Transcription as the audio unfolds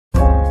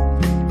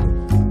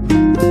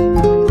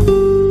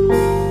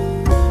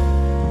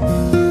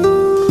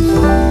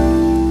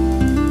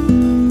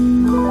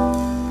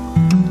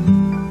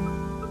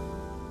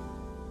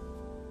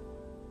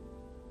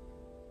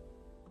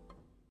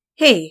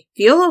Hey,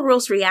 Viola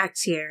Rules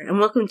Reacts here, and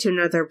welcome to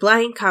another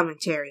blind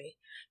commentary.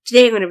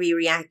 Today I'm going to be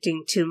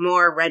reacting to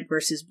more Red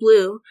vs.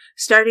 Blue,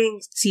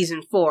 starting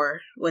Season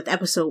 4, with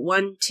Episode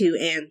 1, 2,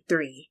 and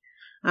 3.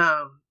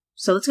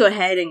 So let's go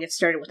ahead and get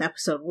started with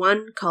Episode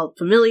 1, called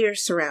Familiar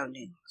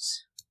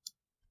Surroundings.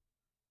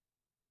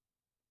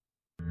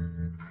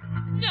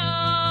 No!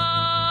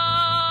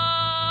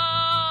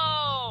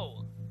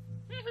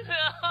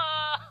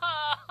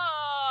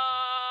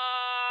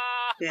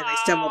 Yeah, they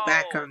stumble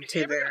back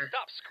onto their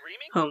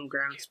home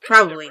grounds. She's been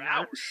Probably there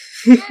not.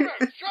 Shut him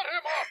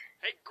up!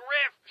 Hey,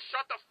 Griff,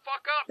 shut the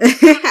fuck up!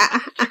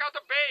 Check out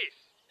the base!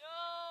 No!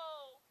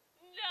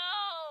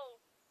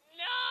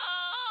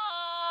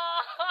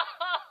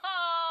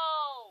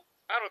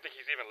 I don't think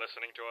he's even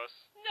listening to us.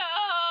 No!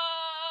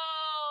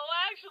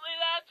 Actually,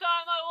 that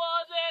time I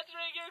was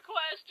answering your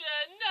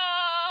question.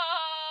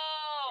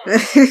 No!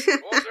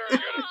 Well, there you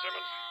get it,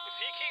 Simmons. If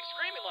he keeps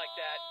screaming like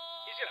that,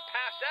 he's gonna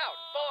pass out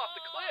and fall off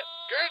the cliff.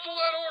 Cancel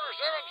that order,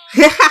 Simmons!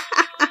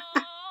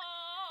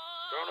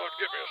 Don't know,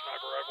 give me a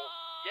sniper rifle.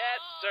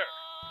 Yes, sir.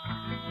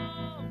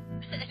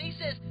 And he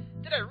says,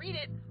 did I read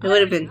it? It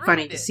would have been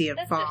funny to see him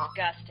That's fall.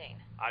 disgusting.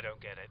 I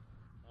don't get it.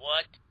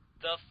 What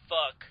the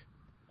fuck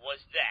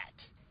was that?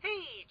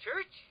 Hey,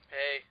 Church.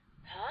 Hey.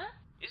 Huh?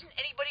 Isn't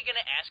anybody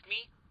gonna ask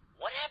me,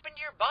 what happened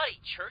to your body,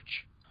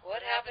 Church?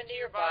 What happened to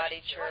your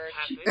body, Church?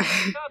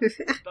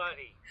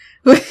 Buddy.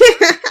 Well,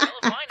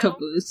 if I know,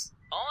 Caboose.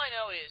 all I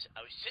know is I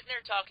was sitting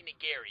there talking to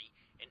Gary,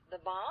 and The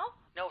bomb?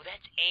 no,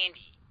 that's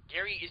Andy.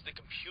 Gary is the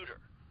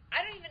computer.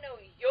 I don't even know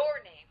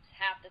your names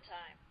half the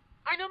time.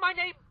 I know my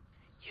name.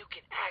 You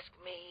can ask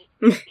me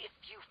if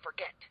you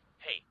forget.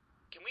 Hey,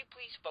 can we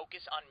please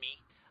focus on me?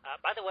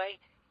 By the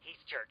way, he's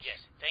Church.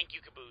 Yes, thank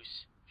you,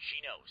 Caboose. She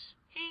knows.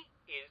 He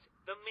is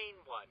the mean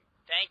one.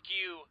 Thank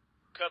you,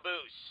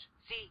 Caboose.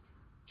 See,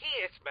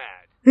 he is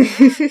mad.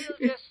 He'll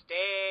just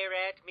stare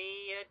at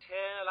me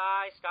until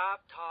I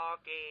stop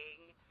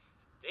talking.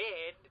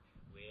 Then,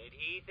 when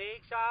he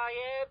thinks I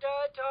am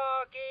done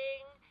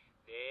talking,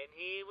 then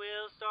he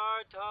will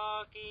start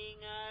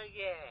talking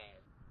again.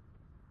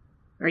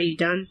 Are you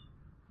done?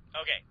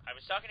 Okay, I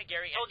was talking to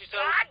Gary and... Told you so.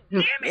 God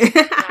damn it!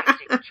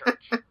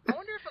 Church. I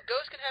wonder if a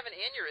ghost can have an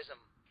aneurysm.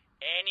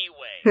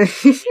 Anyway, I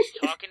was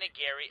talking to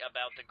Gary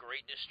about the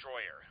Great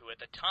Destroyer, who at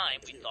the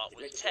time we thought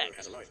was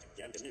Tex. Oh,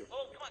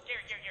 come on,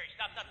 Gary,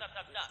 stop.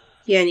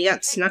 Yeah, and you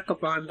got snuck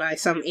up on by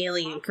some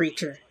alien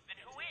creature. Then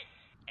who is?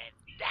 And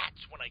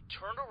that's when I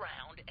turned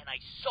around and I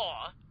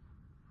saw...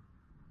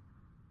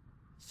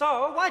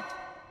 So what?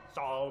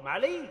 So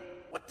O'Malley?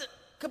 What the?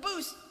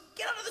 Caboose,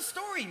 get out of the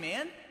story,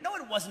 man. No,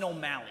 it wasn't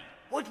O'Malley.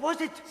 What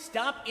was it?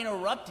 Stop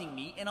interrupting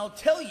me and I'll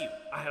tell you.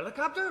 A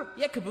helicopter?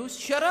 Yeah, Caboose,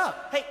 shut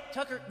up. Hey,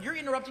 Tucker, you're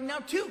interrupting now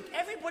too.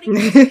 Everybody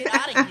needs to get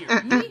out of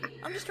here. Me?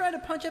 I'm just trying to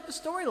punch up the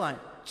storyline.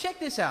 Check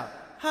this out.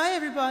 Hi,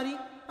 everybody.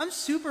 I'm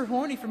super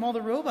horny from all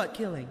the robot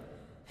killing.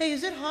 Hey,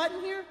 is it hot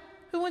in here?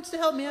 Who wants to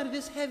help me out of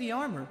this heavy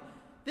armor?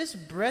 This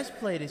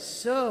breastplate is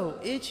so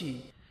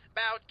itchy.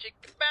 Bow,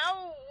 chicka,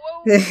 bow,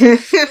 whoa.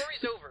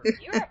 Story's over.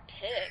 You're a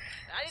pig.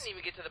 I didn't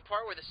even get to the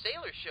part where the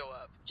sailors show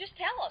up. Just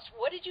tell us,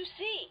 what did you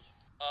see?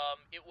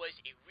 It was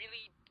a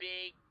really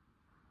big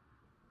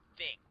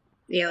thing.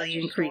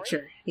 Alien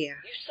creature, yeah.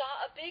 You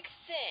saw a big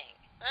thing.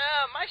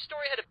 My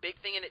story had a big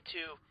thing in it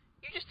too.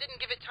 You just didn't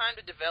give it time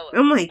to develop.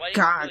 Oh my Well, I didn't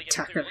God, really get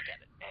a clear Tucker. look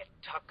at it. At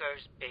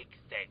Tucker's big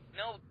thing.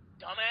 No,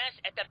 dumbass,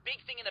 at that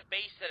big thing in the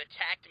base that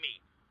attacked me.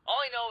 All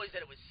I know is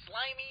that it was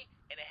slimy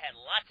and it had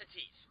lots of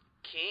teeth.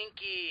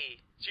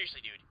 Kinky.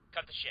 Seriously, dude,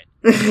 cut the shit.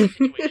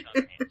 Situation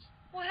on your hands.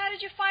 Well, how did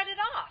you fight it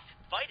off?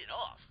 Fight it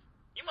off.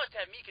 You must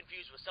have me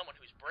confused with someone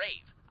who's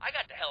brave. I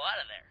got the hell out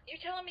of there.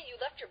 You're telling me you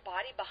left your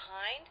body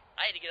behind?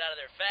 I had to get out of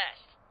there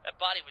fast. That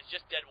body was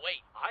just dead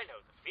weight. I know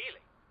the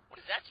feeling.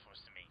 What is that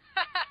supposed to mean?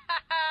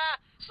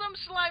 Some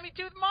slimy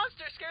tooth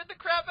monster scared the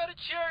crap out of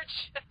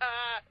Church.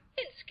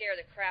 Didn't scare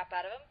the crap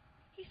out of him.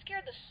 He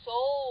scared the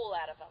soul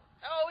out of him.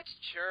 Oh, it's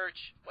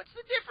Church. What's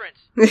the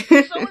difference?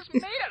 Soul is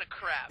made out of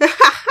crap.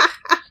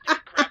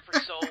 Stupid crap for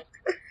soul.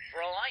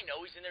 For all I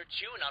know, he's in there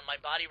chewing on my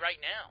body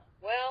right now.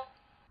 Well,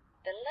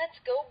 then let's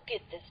go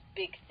get this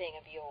big thing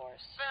of yours.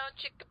 Bow,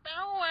 chicka,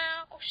 bow,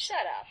 wow. Oh,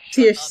 shut up.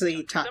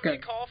 Seriously, Shut up,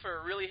 Tucker. Somebody call for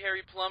a really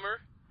hairy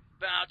plumber?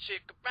 Bow,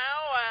 chicka, bow,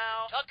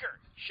 wow.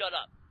 Tucker, shut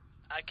up.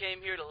 I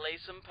came here to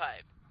lay some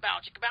pipe. Bow,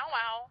 chicka, bow,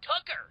 wow.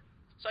 Tucker.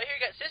 So I hear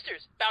you got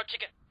sisters. Bow,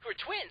 chicka, who are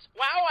twins.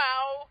 Wow,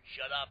 wow.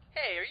 Shut up.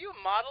 Hey, are you a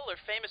model or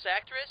famous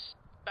actress?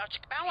 Bow,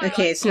 chicka, bow, wow.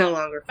 Okay, it's no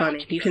longer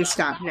funny. You can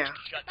stop now.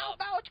 Shut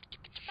up. Bow, chicka,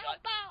 chicka,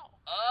 bow,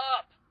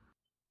 up.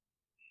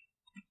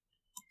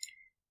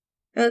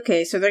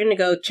 Okay, so they're gonna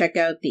go check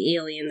out the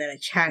alien that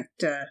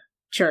attacked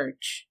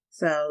Church.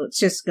 So let's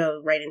just go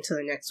right into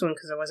the next one,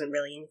 because there wasn't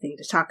really anything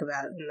to talk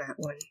about in that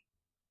one.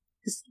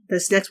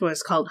 This next one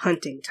is called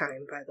Hunting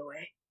Time, by the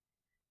way.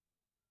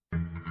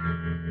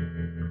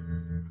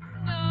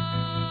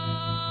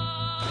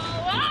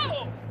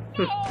 No!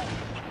 No!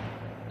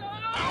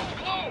 No!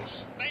 Close!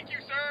 Thank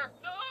you, sir.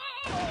 No!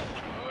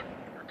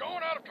 You're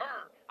going out of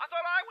turn. I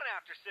thought I went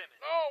after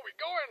Simmons. No, we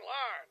go in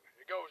line.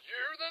 It goes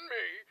you, then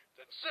me,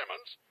 then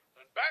Simmons,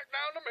 then back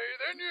down to me,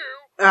 then you,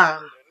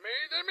 Oh. then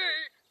me,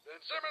 then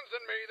Simmons,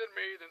 then me, then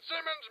me, then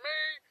Simmons, me,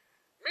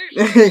 Simmons,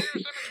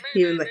 you, Simmons, me,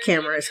 Even the me,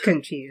 camera is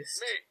Simmons, you, confused.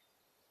 me,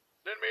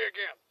 then me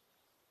again.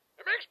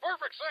 It makes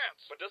perfect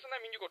sense. But doesn't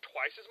that mean you go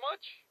twice as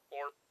much?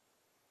 Or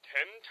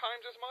 10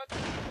 times as much?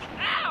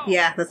 Ow!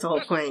 Yeah, that's the whole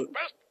This point. is the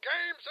best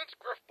game since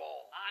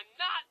Griffball. I'm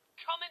not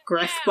coming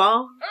Griff down. ball?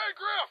 Hey,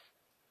 Griff!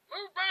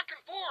 Move back and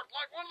forth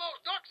like one of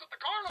those ducks at the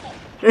carnival.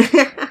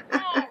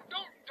 No,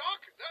 don't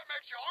duck. That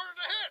makes you harder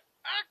to hit.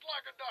 Act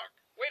like a duck.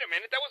 Wait a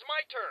minute, that was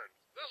my turn.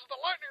 This is the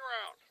lightning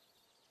round.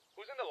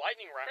 Who's in the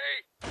lightning round? Me.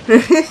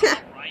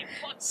 All right,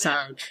 fuck this.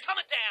 Sarge. I'm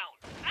coming down.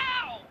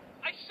 Ow!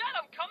 I said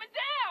I'm coming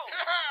down.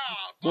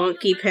 Yeah. Won't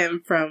keep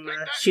him from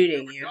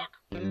shooting you.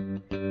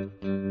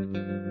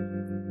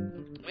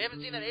 We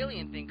haven't seen that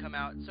alien thing come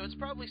out, so it's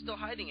probably still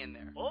hiding in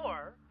there.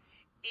 Or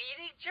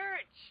eating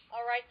church.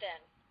 All right then,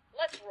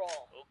 let's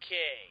roll.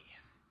 Okay.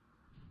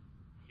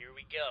 Here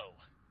we go.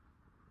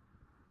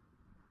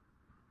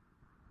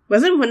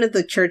 Wasn't one of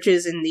the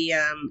churches in the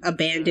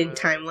abandoned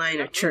timeline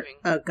not a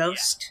moving.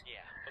 ghost?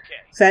 Yeah,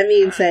 okay. So that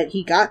means that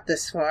he got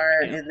this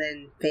far and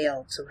then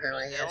failed somehow,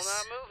 I Still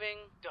guess. not moving.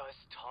 Does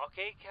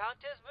talking count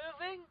as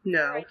moving? All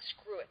No. right,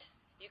 screw it.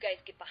 You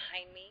guys get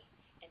behind me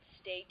and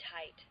stay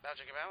tight. Bow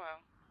chicka bow wow.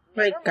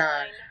 My Never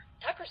God. mind.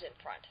 Tucker's in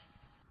front.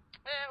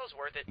 It was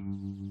worth it.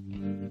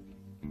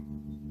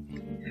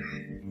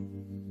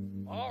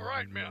 All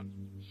right, men.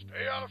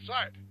 Stay out of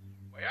sight.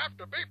 We have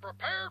to be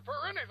prepared for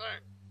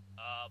anything.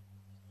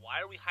 Why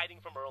are we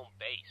hiding from our own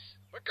base?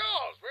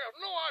 Because we have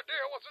no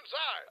idea what's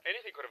inside.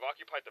 Anything could have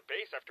occupied the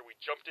base after we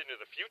jumped into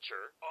the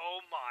future.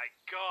 Oh my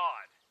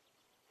God!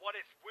 What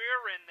if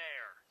we're in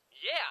there?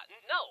 Yeah,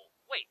 no.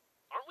 Wait,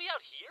 aren't we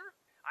out here?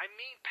 I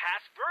mean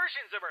past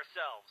versions of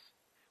ourselves.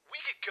 We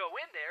could go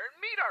in there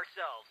and meet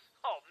ourselves.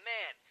 Oh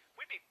man,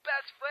 we'd be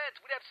best friends.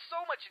 We'd have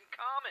so much in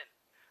common.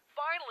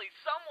 Finally,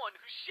 someone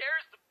who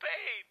shares the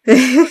pain.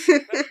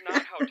 That's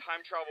not how time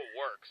travel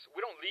works.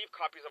 We don't leave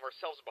copies of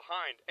ourselves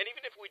behind. And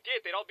even if we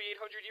did, they'd all be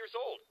 800 years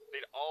old.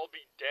 They'd all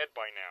be dead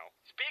by now.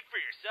 Speak for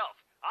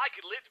yourself. I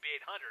could live to be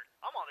 800.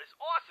 I'm on this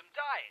awesome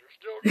diet. You're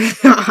still getting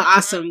that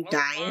Awesome low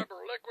diet.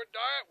 fiber liquid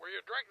diet where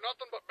you drink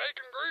nothing but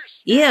bacon grease.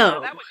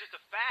 Ew. That was just a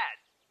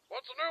fad.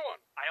 What's the new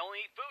one? I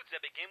only eat foods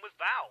that begin with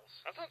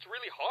vowels. That sounds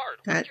really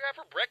hard. That- What did you have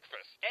for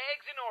breakfast?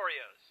 Eggs and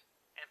Oreos.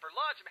 And for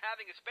lunch, I'm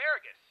having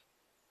asparagus.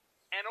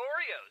 And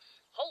Oreos.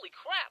 Holy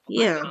crap.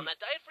 Yeah. I've been on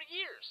that diet for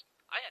years.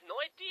 I had no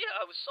idea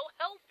I was so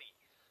healthy.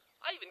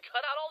 I even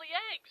cut out all the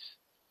eggs.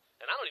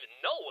 And I don't even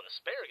know what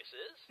asparagus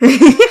is.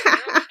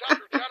 Stop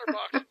your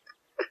chatterboxing.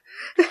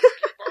 We've got to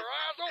keep our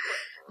eyes open.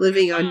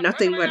 Living on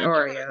nothing but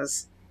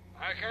Oreos.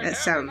 I can't That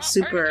have sounds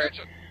you not super-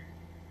 paying attention.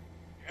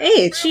 Hey,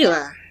 it's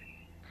Sheila.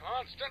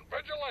 Constant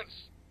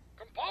vigilance.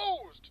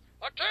 Composed.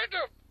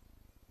 Attentive.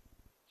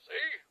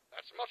 See?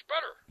 That's much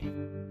better.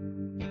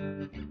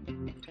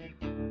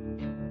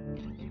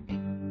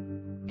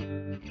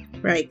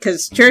 Right,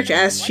 because Church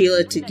asked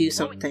Sheila to do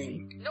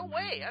something. No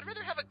way. I'd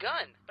rather have a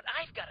gun. But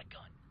I've got a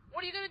gun.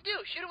 What are you going to do?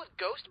 Shoot it with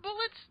ghost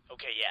bullets?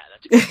 Okay, yeah,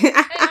 that's good. Hey,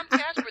 I'm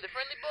Casper, the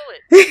friendly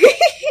bullet. Nope.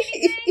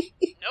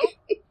 You know,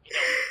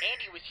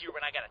 Andy was here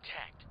when I got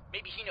attacked.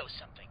 Maybe he knows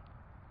something.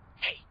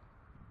 Hey,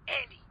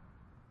 Andy.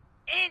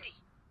 Andy.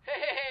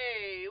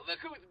 Hey,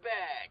 look who's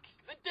back!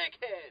 The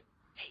dickhead!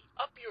 Hey,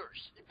 up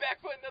yours. You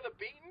back for another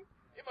beating?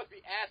 It must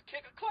be ass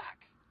kick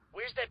o'clock.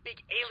 Where's that big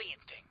alien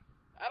thing?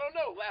 I don't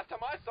know, last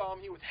time I saw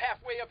him, he was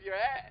halfway up your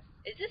ass.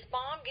 Is this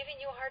mom giving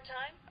you a hard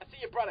time? I see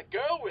you brought a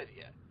girl with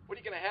you. What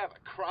are you gonna have,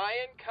 a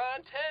crying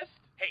contest?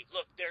 Hey,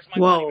 look, there's my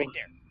Whoa. body right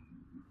there.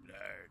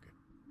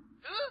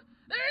 Huh?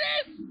 There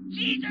it is!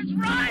 Jesus,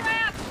 run!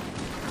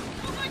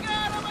 Oh my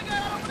god, I don't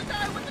want to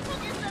die. What the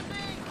fuck is that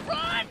thing?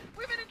 Run!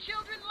 Women and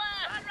children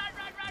last!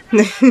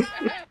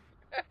 Run!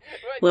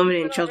 Women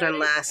and children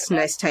last.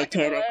 Nice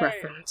Titanic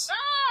reference. Ah,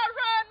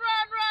 run!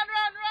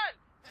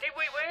 Hey,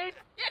 wait.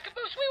 Yeah,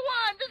 Caboose, we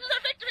won! This is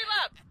our victory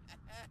lap!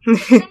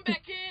 Come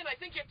back in, I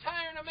think you're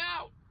tiring him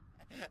out.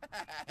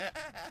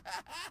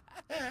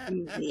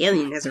 The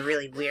alien has a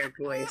really weird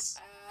voice.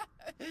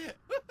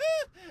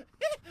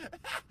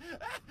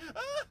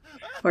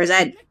 Or is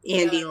that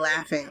Andy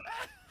laughing?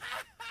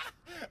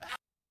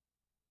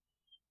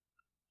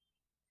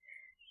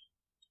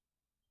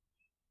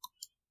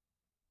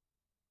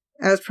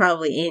 That was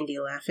probably Andy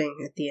laughing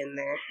at the end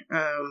there.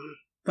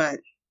 But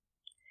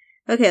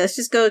okay, let's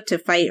just go to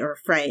Fight or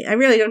Fright. I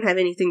really don't have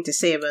anything to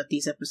say about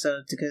these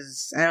episodes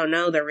because I don't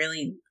know, they're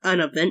really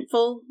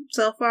uneventful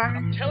so far.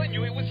 I'm telling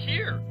you, it was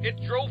here.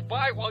 It drove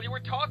by while you were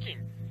talking.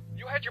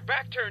 You had your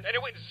back turned and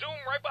it went zoom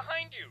right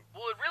behind you.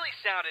 Well, it really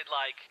sounded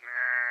like...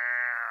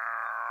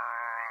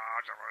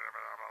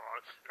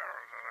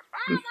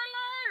 Oh, my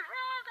life!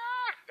 Oh,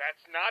 God!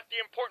 That's not the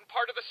important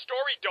part of the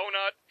story,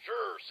 Donut.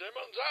 Sure,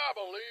 Simmons, I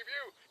believe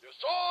you. You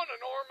saw an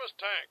enormous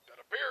tank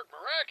that appeared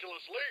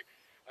miraculously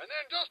and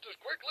then just as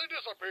quickly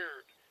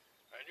disappeared.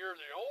 And you're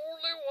the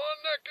only one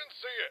that can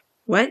see it.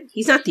 What?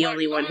 He's not the Like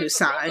only one who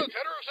signs of saw it. Donut's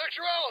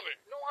heterosexuality.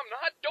 No, I'm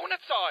not.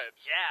 Donut saw it.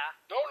 Yeah.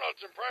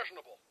 Donut's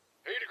impressionable.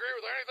 He'd agree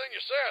with anything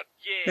you said.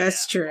 Yeah.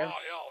 That's true. Oh,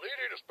 hell,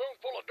 he'd eat a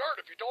spoonful of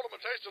dirt if you told him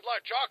it tasted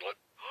like chocolate.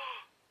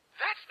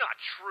 That's not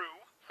true.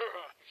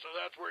 So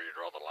that's where you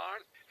draw the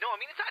line? No, I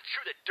mean, it's not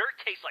true that dirt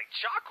tastes like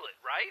chocolate,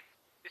 right?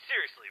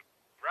 Seriously,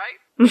 right?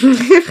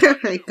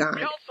 My We God.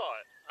 all saw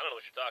it. I don't know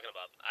what you're talking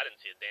about. I didn't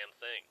see a damn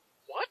thing.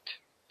 What?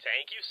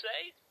 Tank, you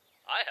say?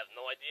 I have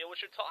no idea what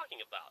you're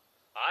talking about.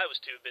 I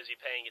was too busy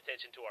paying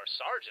attention to our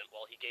sergeant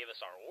while he gave us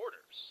our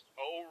orders.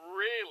 Oh,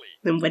 really?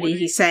 Then what did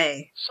he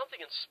say?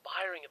 Something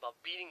inspiring about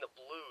beating the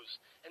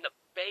blues, and the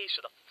bass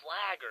or the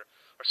flag or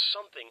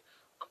something.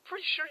 I'm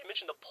pretty sure he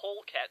mentioned the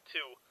polecat,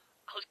 too.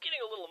 I was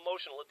getting a little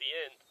emotional at the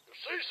end. You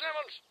see,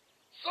 Simmons,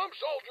 some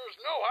soldiers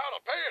know how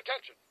to pay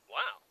attention.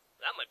 Wow,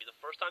 that might be the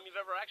first time you've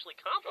ever actually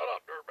complimented. Shut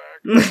up, dirtbag.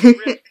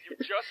 Griff, you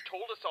just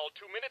told us all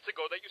 2 minutes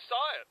ago that you saw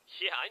it.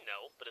 Yeah, I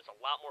know, but it's a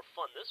lot more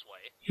fun this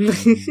way.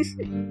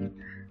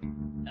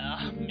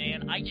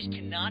 Man, I just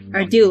cannot.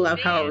 I do love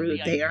stand how rude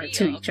the they are idea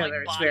to of each my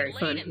other. It's body very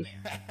laying in funny.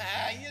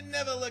 there. You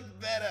never looked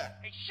better.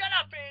 Hey, shut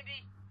up,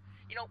 Andy.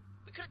 You know,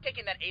 we could have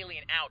taken that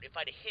alien out if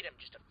I'd have hit him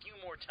just a few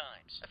more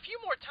times. A few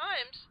more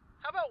times?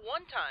 How about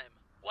one time?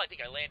 Well, I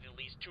think I landed at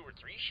least 2 or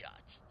 3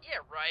 shots.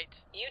 Yeah, right.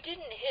 You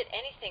didn't hit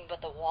anything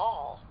but the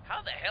wall. How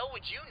the hell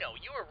would you know?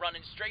 You were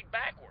running straight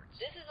backwards.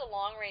 This is a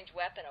long-range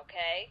weapon,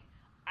 okay?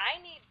 I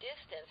need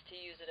distance to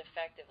use it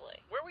effectively.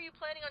 Where were you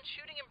planning on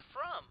shooting him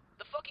from?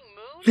 The fucking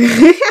moon?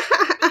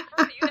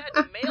 You had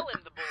to mail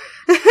him the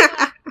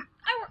bullet.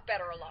 I work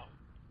better alone.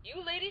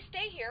 You ladies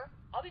stay here.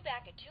 I'll be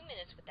back in 2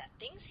 minutes with that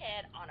thing's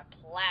head on a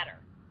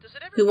platter. Does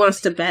it ever Who wants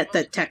to bother you bet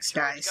that the that Tex most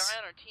in charge dies? guy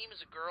on our team is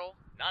a girl?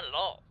 Not at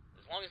all.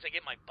 As long as I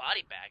get my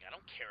body back, I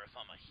don't care if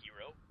I'm a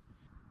hero.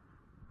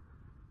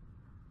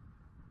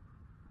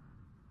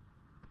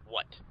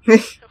 What?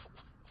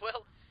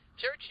 Well,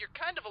 Church, you're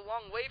kind of a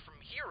long way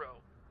from hero.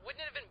 Wouldn't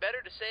it have been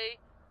better to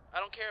say, I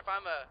don't care if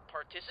I'm a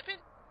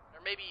participant? Or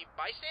maybe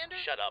bystander?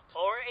 Shut up.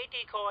 Or a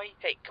decoy.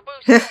 Hey,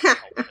 Caboose,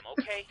 don't help him,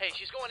 okay? Hey,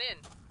 she's going in.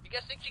 You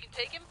guys think she can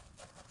take him?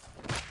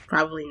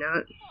 Probably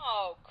not.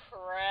 Oh,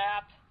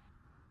 crap.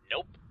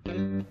 Nope.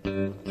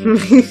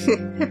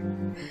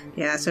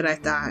 Yeah, that's what I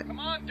thought. Come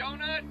on,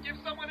 Donut, give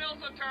someone else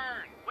a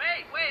turn.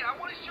 Wait, I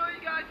want to show you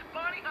guys the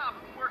bunny hop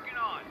I'm working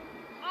on.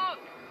 Look.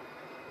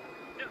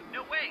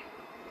 No, wait.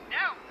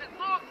 Now,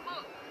 look.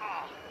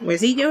 Oh,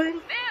 What's he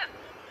doing? man.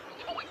 I was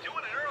totally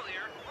doing it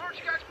earlier. Aren't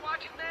you guys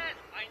watching that?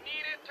 I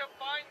needed to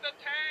find the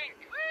tank.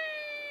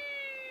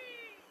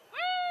 Whee!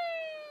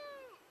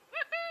 Woo!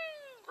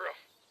 Woohoo!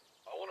 Griff,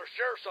 I want to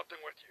share something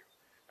with you,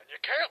 and you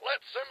can't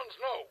let Simmons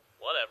know.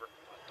 Whatever.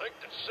 I think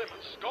that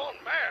Simmons has gone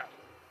mad.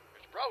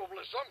 It's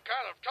probably some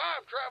kind of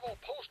time travel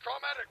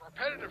post-traumatic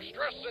repetitive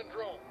stress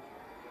syndrome.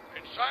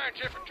 In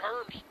scientific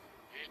terms,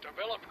 he's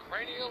developed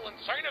cranial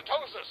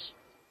insanotosis.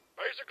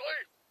 Basically,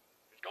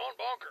 he's gone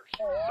bonkers.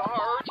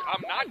 Sarge,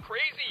 I'm not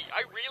crazy.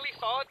 I really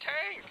saw a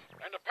tank.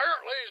 And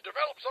apparently he's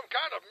developed some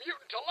kind of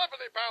mutant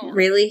telepathy power.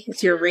 Really?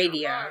 It's your You're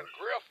radio. fine,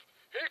 Griff.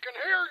 He can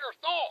hear your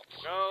thoughts.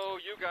 No,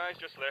 you guys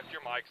just left your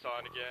mics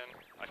on again.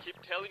 I keep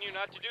telling you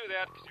not to do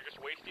that because you're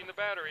just wasting the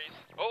batteries.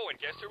 Oh, and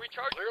guess who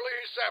recharged? Clearly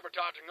he's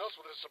sabotaging us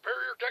with his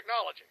superior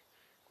technology.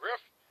 Griff,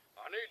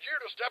 I need you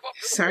to step up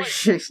to the Sorry,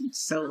 plate.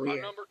 it's so You're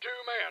my weird. number 2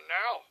 man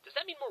now. Does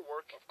that mean more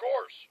work? Of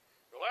course.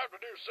 You'll have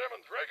to do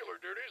Simmons' regular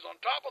duties on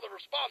top of the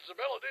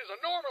responsibilities I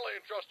normally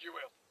entrust you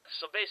with.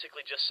 So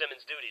basically just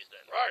Simmons' duties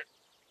then. Right.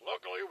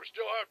 Luckily, we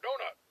still have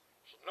Donut,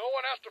 so no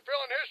one has to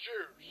fill in his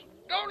shoes.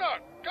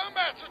 Donut,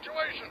 combat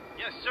situation.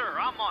 Yes, sir.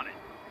 I'm on it.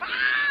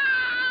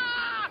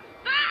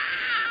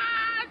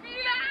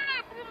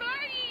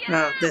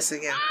 Oh, this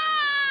again.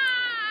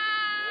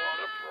 What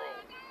a pro.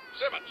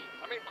 Simmons,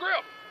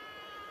 Griff.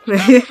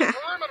 Establish a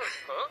perimeter.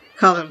 Huh?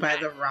 Call him by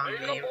the wrong Make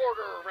a name.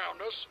 border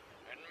around us,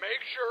 and make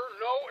sure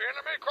no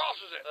enemy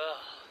crosses it.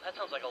 That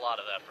sounds like a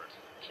lot of effort.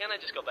 Can't I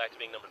just go back to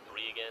being number 3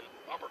 again?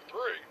 Number 3?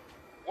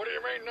 What do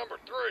you mean,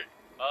 number 3?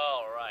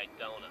 Oh, right,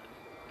 Donut.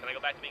 Can I go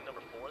back to being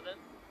number 4 then?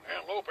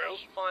 And Lopez.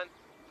 Fine.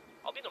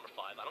 I'll be number 5,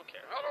 I don't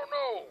care. I don't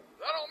know.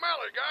 That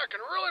O'Malley guy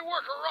can really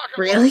work a rocket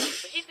Really? launcher.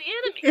 But he's the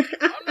enemy!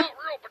 I'm not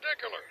real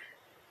particular.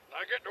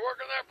 I get to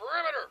work in that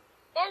perimeter.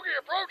 Bogey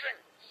approaching.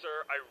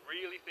 Sir, I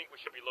really think we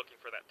should be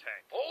looking for that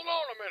tank. Hold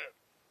on a minute.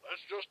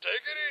 Let's just take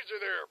it easy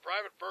there,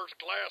 Private First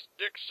Class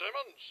Dick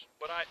Simmons.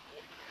 But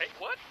Hey,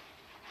 what?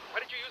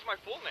 Why did you use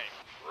my full name?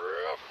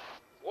 Griff,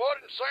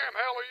 what in Sam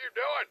hell are you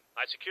doing?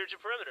 I secured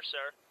your perimeter,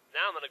 sir.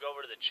 Now I'm gonna go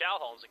over to the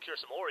chow hall and secure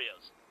some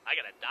Oreos. I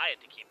got a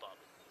diet to keep up.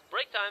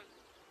 Break time.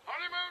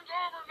 Honeymoon's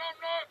over,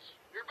 numbnuts.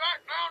 You're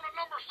back down to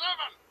number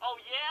 7. Oh,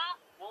 yeah?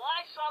 Well,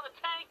 I saw the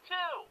tank,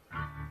 too.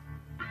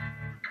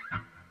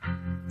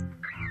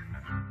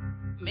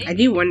 I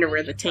do wonder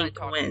where the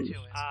tank went.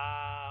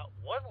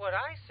 What would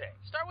I say?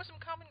 Start with some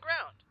common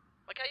ground.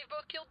 Like how you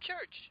both killed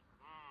Church.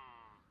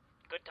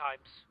 Good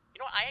times.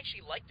 You know what? I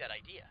actually like that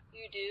idea.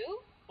 You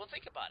do? Well,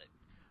 think about it.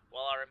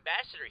 While our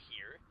ambassador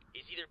here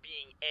is either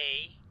being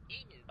A,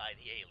 eaten by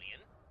the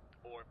alien,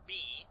 or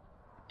B,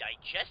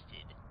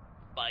 digested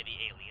by the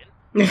alien,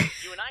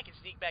 you and I can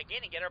sneak back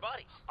in and get our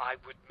bodies. I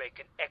would make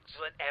an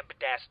excellent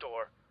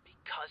ambassador. Be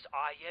 'cause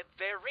I am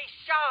very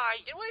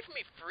shy. Get away from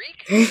me,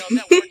 freak! You know, if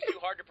that word's too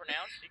hard to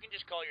pronounce, you can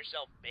just call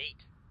yourself Bait.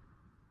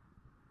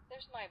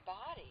 There's my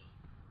body.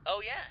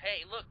 Oh yeah,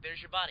 hey, look,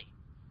 there's your body.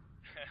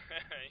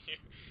 you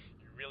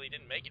really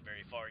didn't make it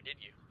very far, did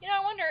you? You know,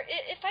 I wonder,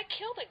 if I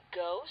killed a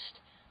ghost,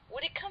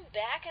 would it come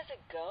back as a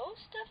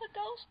ghost of a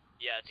ghost?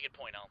 Yeah, it's a good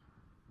point. I'll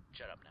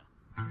shut up now.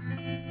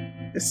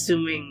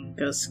 Assuming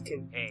ghosts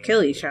can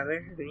kill each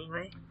other,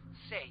 anyway.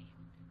 Say,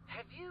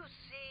 have you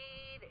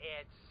seen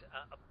it's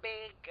a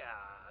big,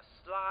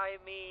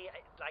 slimy,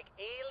 like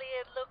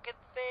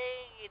alien-looking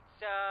thing?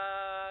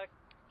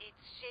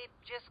 It's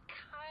shaped just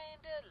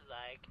kinda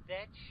like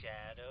that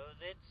shadow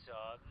that's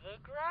on the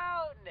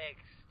ground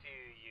next to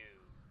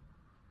you.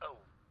 Oh.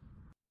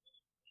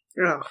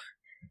 Oh.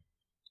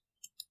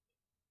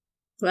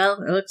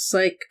 Well, it looks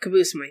like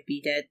Caboose might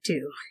be dead,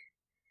 too.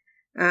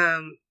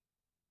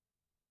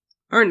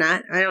 Or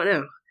not, I don't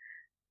know.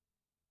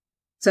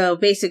 So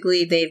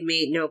basically, they've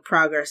made no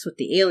progress with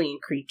the alien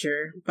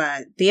creature,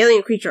 but the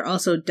alien creature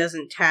also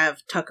doesn't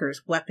have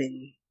Tucker's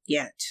weapon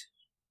yet.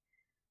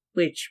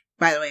 Which,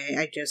 by the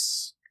way,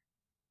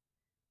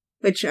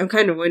 which I'm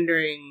kind of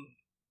wondering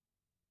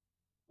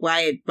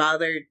why it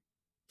bothered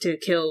to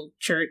kill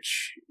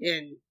Church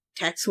and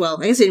Tex. Well,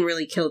 I guess it didn't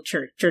really kill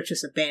Church. Church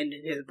just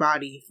abandoned his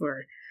body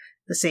for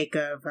the sake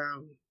of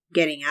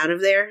getting out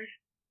of there.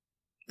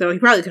 Though he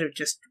probably could have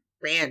just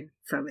ran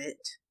from it.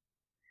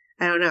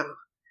 I don't know.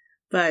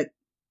 But,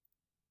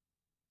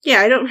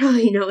 yeah, I don't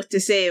really know what to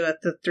say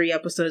about the 3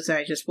 episodes that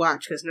I just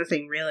watched, because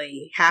nothing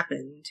really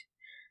happened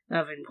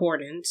of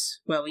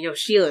importance. Well, we know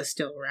Sheila's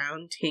still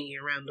around, hanging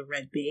around the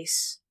red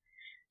base,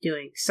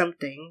 doing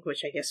something,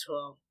 which I guess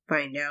we'll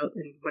find out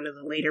in one of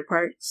the later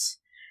parts.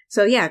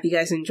 So yeah, if you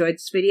guys enjoyed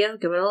this video,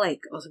 give it a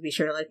like. Also be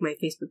sure to like my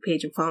Facebook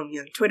page and follow me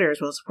on Twitter, as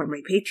well as support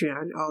my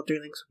Patreon. All 3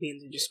 links will be in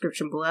the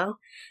description below.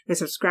 And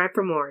subscribe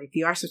for more. If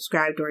you are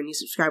subscribed or a new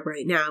subscriber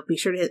right now, be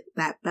sure to hit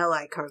that bell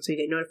icon so you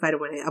get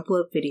notified when I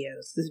upload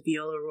videos. This is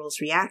Viola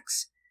Rules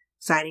Reacts,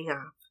 signing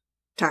off.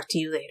 Talk to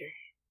you later.